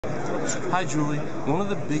Hi Julie, one of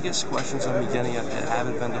the biggest questions I've been getting at the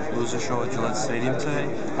Avid Vendapalooza show at Gillette Stadium today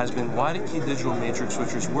has been why do key digital matrix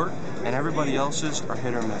switchers work and everybody else's are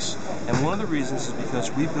hit or miss. And one of the reasons is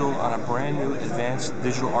because we build on a brand new advanced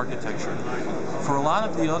digital architecture. For a lot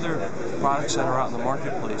of the other products that are out in the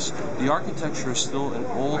marketplace, the architecture is still an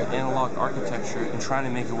old analog architecture and trying to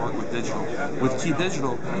make it work with digital. With Key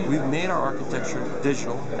Digital, we've made our architecture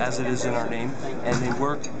digital, as it is in our name, and they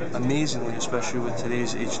work amazingly, especially with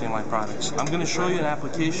today's HDMI products. I'm going to show you an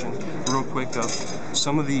application real quick of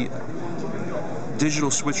some of the digital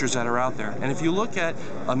switchers that are out there. And if you look at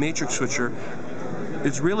a matrix switcher,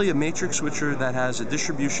 it's really a matrix switcher that has a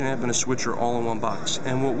distribution amp and a switcher all in one box.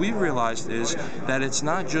 And what we've realized is that it's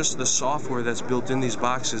not just the software that's built in these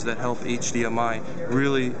boxes that help HDMI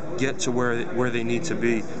really get to where they need to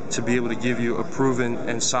be able to give you a proven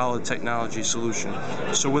and solid technology solution.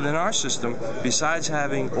 So within our system, besides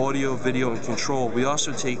having audio, video, and control, we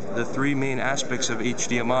also take the three main aspects of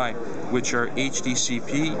HDMI, which are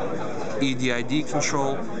HDCP, EDID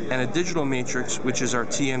control, and a digital matrix, which is our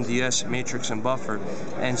TMDS matrix and buffer.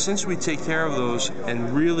 And since we take care of those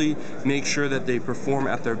and really make sure that they perform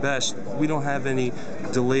at their best, we don't have any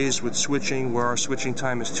delays with switching where our switching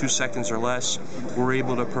time is 2 seconds or less. We're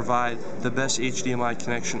able to provide the best HDMI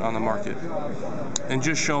connection on the market. And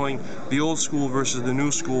just showing the old school versus the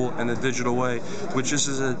new school and the digital way, which this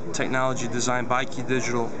is a technology designed by Key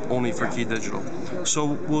Digital, only for Key Digital. So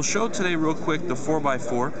we'll show today real quick the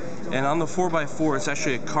 4x4, and on the 4x4 it's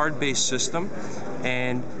actually a card-based system,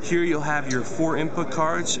 and here you'll have your 4 input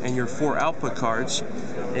cards and your 4 output cards,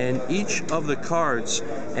 and each of the cards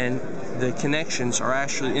and the connections are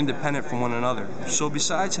actually independent from one another. So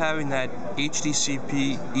besides having that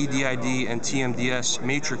HDCP, EDID, and TMDS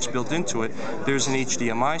matrix built into it, there's an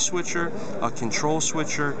HDMI switcher, a control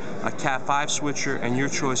switcher, a Cat5 switcher, and your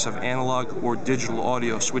choice of analog or digital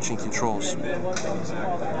audio switching controls.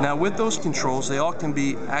 Now with those controls, they all can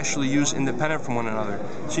be actually used independent from one another.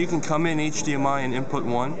 So you can come in HDMI and input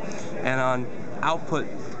 1, and on output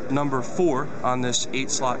number 4 on this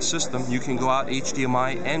 8-slot system, you can go out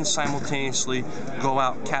HDMI and simultaneously go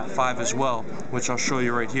out Cat5 as well, which I'll show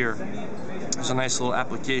you right here. There's a nice little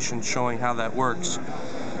application showing how that works.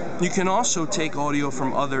 You can also take audio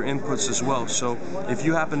from other inputs as well. So if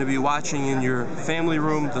you happen to be watching in your family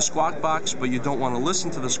room the Squawk Box, but you don't want to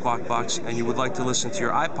listen to the Squawk Box and you would like to listen to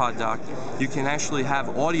your iPod dock, you can actually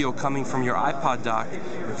have audio coming from your iPod dock,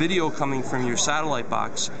 video coming from your satellite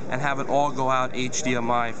box, and have it all go out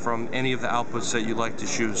HDMI from any of the outputs that you'd like to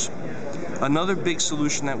choose. Another big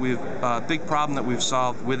solution that big problem that we've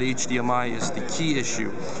solved with HDMI is the key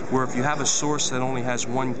issue, where if you have a source that only has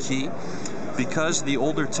one key, because the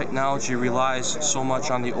older technology relies so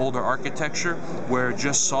much on the older architecture, where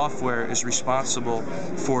just software is responsible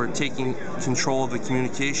for taking control of the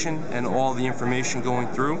communication and all the information going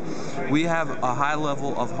through, we have a high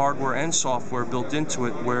level of hardware and software built into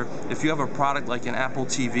it, where if you have a product like an Apple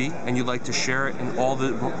TV and you'd like to share it in all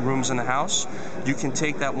the rooms in the house, you can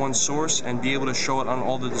take that one source and be able to show it on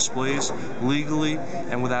all the displays legally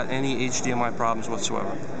and without any HDMI problems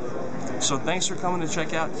whatsoever. So thanks for coming to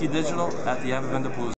check out Key Digital at the Avid Vendapalooza.